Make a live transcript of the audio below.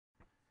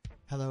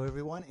Hello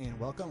everyone and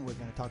welcome. We're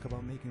going to talk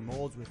about making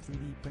molds with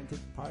 3D printed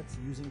parts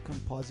using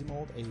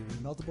ComposiMold, a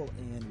remeltable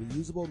and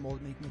reusable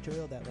mold making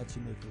material that lets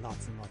you make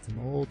lots and lots of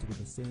molds with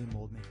the same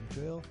mold making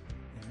material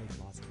and make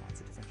lots and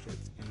lots of different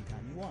shapes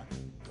anytime you want.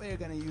 We're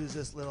going to use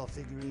this little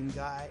figurine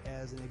guy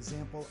as an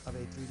example of a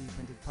 3D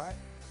printed part.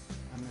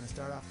 I'm going to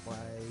start off by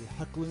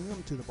hot gluing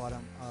them to the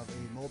bottom of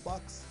a mold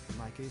box. In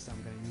my case,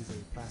 I'm going to use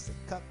a plastic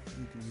cup.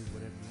 You can use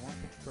whatever you want,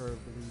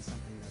 preferably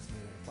something that's made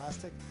out of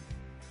plastic.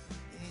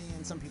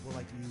 And some people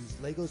like to use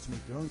Legos to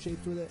make their own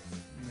shapes with it.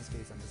 In this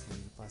case, I'm just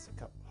using a plastic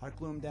cup. Hot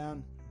glue them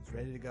down. It's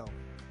ready to go.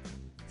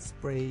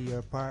 Spray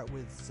your part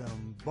with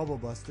some bubble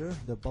buster.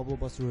 The bubble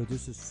buster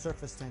reduces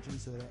surface tension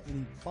so that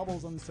any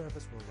bubbles on the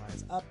surface will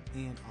rise up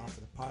and off of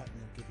the part, and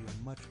it'll give you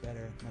a much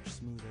better, much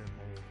smoother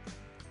mold.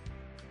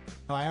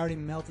 Now, I already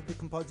melted the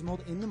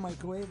ComposiMold in the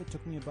microwave. It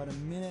took me about a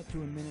minute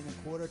to a minute and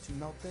a quarter to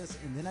melt this,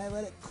 and then I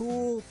let it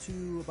cool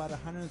to about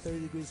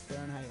 130 degrees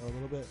Fahrenheit, or a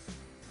little bit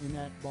in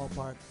that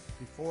ballpark,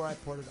 before I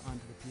poured it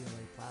onto the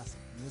PLA plastic.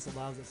 And this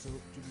allows it to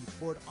be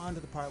poured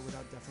onto the part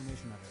without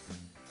deformation of it.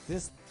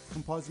 This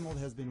ComposiMold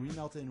has been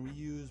remelted and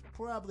reused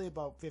probably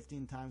about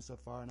 15 times so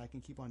far, and I can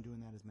keep on doing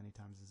that as many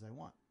times as I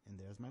want. And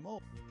there's my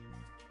mold.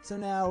 So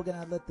now we're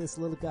gonna let this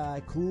little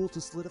guy cool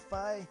to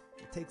solidify.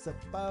 It takes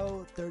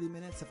about 30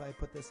 minutes if I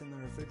put this in the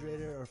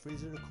refrigerator or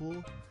freezer to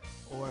cool,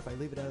 or if I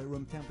leave it at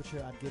room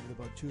temperature, I'd give it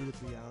about 2 to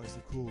 3 hours to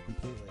cool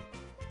completely.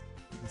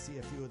 You can see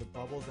a few of the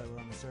bubbles that were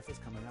on the surface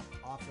coming up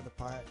off of the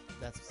part.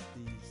 That's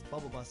the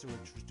bubble buster,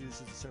 which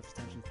reduces the surface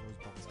tension for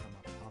those bubbles come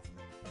up off of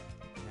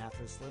it. And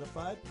after it's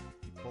solidified,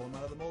 you pull them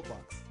out of the mold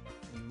box.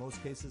 In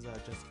most cases, I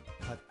just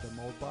cut the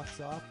mold box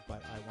off,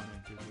 but I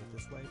wanted to do it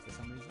this way for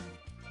some reason.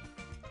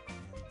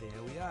 And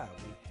there we are.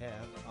 We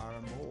have our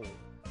mold.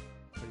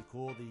 Pretty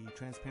cool. The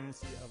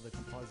transparency of the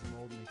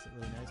ComposiMold makes it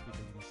really nice because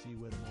you can see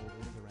where the mold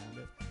is around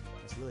it.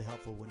 It's really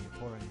helpful when you're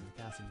pouring in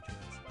the casting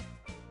materials.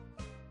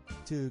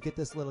 To get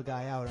this little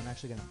guy out, I'm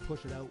actually going to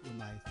push it out with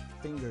my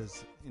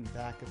fingers in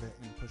back of it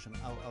and push him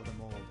out of the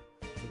mold.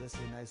 So this is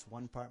a nice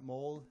one-part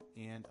mold,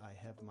 and I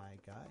have my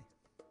guy.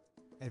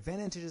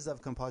 Advantages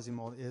of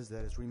ComposiMold is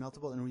that it's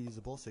remeltable and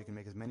reusable, so you can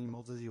make as many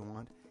molds as you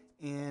want,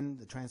 and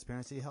the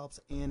transparency helps,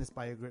 and it's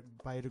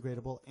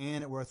biodegradable,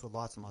 and it works with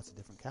lots and lots of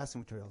different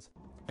casting materials.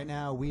 Right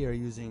now we are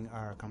using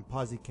our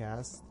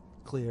ComposiCast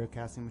clear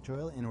casting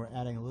material, and we're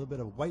adding a little bit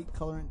of white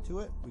colorant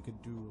to it. We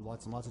could do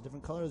lots and lots of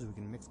different colors. We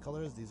can mix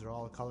colors. These are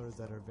all colors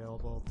that are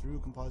available through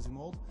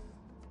ComposiMold,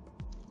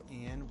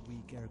 and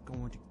we are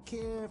going to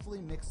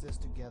carefully mix this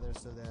together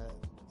so that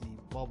the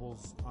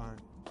bubbles aren't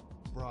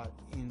brought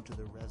into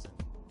the resin.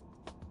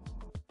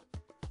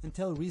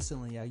 Until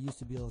recently, I used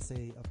to be able to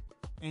say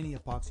any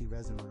epoxy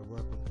resin would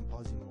work with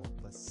ComposiMold,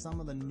 but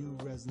some of the new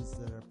resins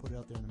that are put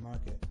out there in the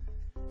market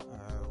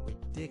are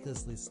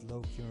ridiculously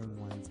slow curing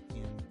ones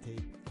and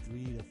take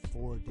 3 to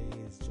 4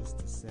 days just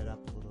to set up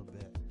a little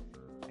bit.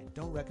 I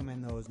don't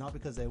recommend those, not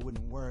because they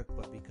wouldn't work,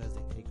 but because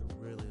they take a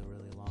really,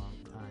 really long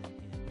time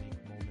and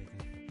make mold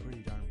making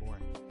pretty darn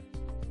boring.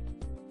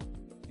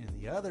 And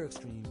the other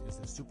extreme is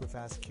the super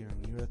fast curing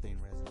urethane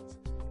resins.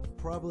 You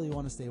probably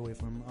want to stay away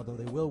from them, although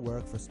they will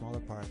work for smaller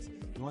parts.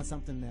 You want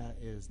something that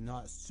is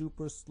not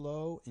super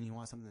slow, and you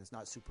want something that's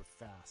not super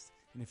fast.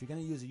 And if you're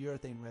going to use a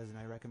urethane resin,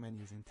 I recommend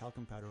using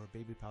talcum powder or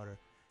baby powder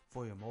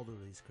for your mold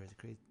release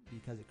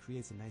because it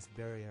creates a nice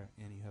barrier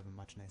and you have a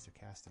much nicer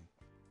casting.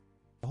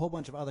 A whole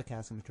bunch of other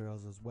casting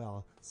materials as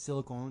well.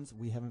 Silicones,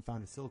 we haven't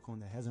found a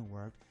silicone that hasn't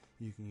worked.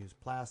 You can use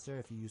plaster.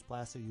 If you use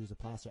the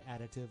plaster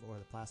additive or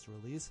the plaster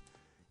release.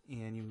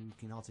 And you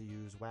can also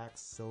use wax,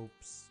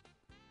 soaps,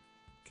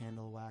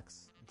 candle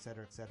wax,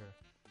 etc., etc.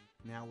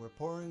 Now we're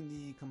pouring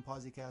the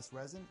ComposiCast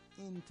resin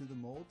into the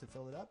mold to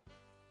fill it up,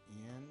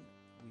 and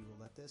we will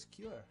let this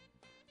cure.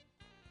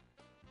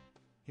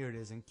 Here it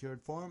is in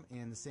cured form,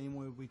 and the same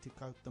way we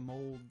took out the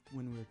mold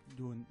when we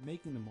were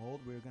making the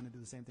mold, we're going to do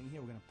the same thing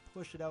here. We're going to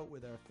push it out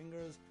with our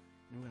fingers,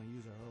 and we're going to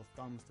use our little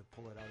thumbs to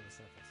pull it out of the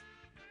surface.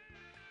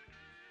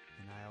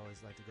 And I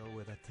always like to go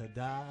with a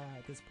ta-da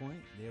at this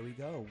point. There we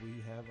go.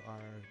 We have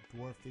our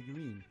dwarf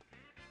figurine.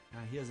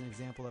 Now here's an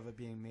example of it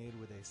being made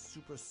with a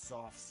super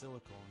soft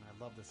silicone.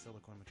 I love the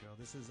silicone material.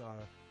 This is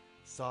our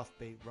soft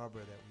bait rubber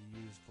that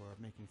we use for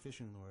making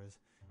fishing lures,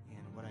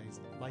 and what I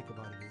like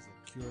about it is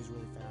it cures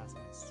really fast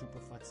and it's super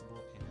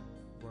flexible and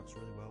it works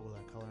really well with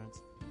our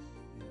colorants,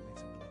 and it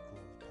makes it really cool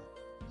as part.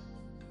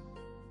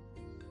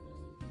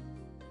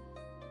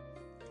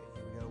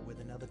 Okay, here we go with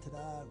another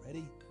ta-da.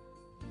 Ready?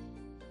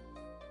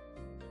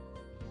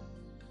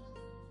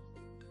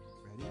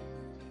 Ready?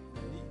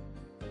 Ready?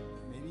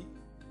 Maybe?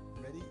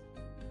 Ready?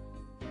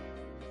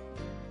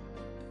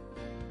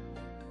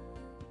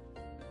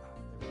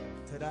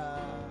 Ta-da!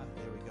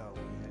 There we go.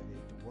 We have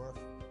a dwarf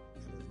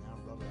that is now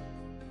rubber.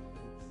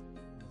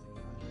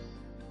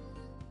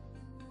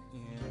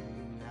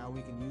 And now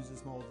we can use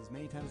this mold as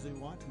many times as we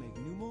want to make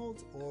new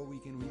molds, or we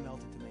can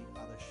remelt it to make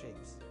other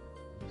shapes.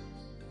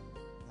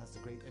 That's the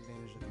great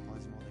advantage of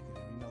ComposiMold. You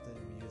can remelt it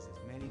and reuse it as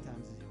many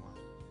times as you want.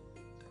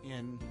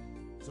 And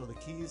so the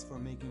keys for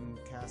making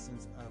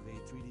castings of a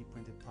 3D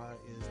printed part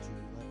is to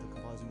let the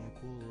ComposiMold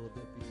cool a little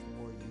bit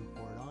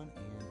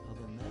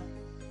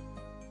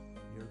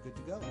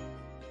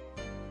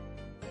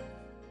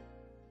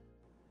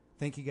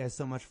Thank you guys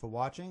so much for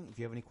watching. If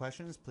you have any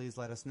questions, please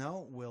let us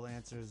know. We'll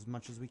answer as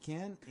much as we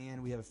can.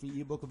 And we have a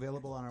free ebook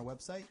available on our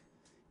website.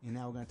 And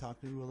now we're going to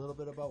talk to you a little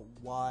bit about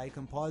why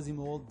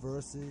ComposiMold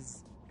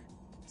versus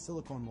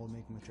silicone mold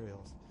making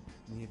materials.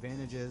 And the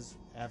advantage is,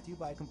 after you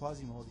buy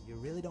ComposiMold, you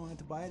really don't have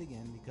to buy it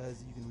again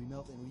because you can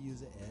remelt it and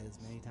reuse it as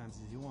many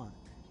times as you want.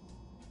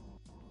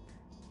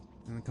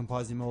 And the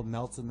ComposiMold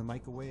melts in the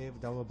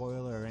microwave, double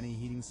boiler, or any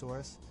heating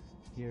source.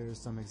 Here's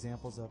some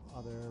examples of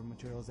other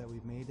materials that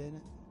we've made in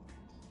it.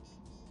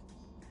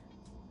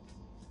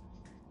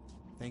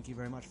 Thank you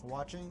very much for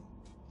watching.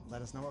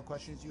 Let us know what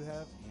questions you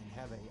have, and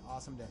have an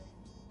awesome day.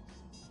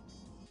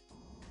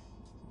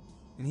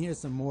 And here's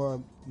some more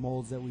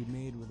molds that we've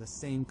made with the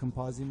same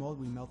ComposiMold.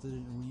 We melted it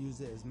and reused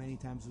it as many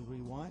times as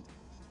we want.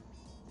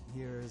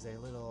 Here's a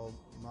little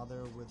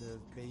mother with a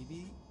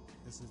baby.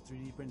 This is a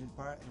 3D printed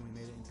part, and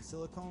we made it into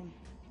silicone.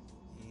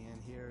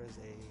 And here is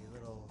a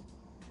little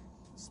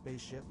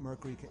spaceship,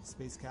 Mercury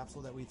space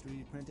capsule that we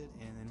 3D printed,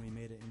 and then we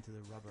made it into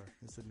the rubber.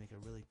 This would make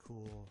a really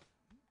cool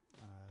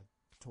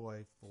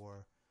toy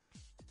for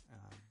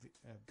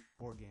a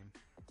board game.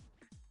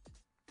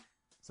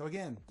 So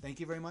again, thank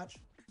you very much.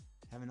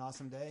 Have an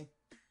awesome day.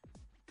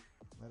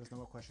 Let us know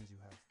what questions you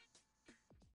have.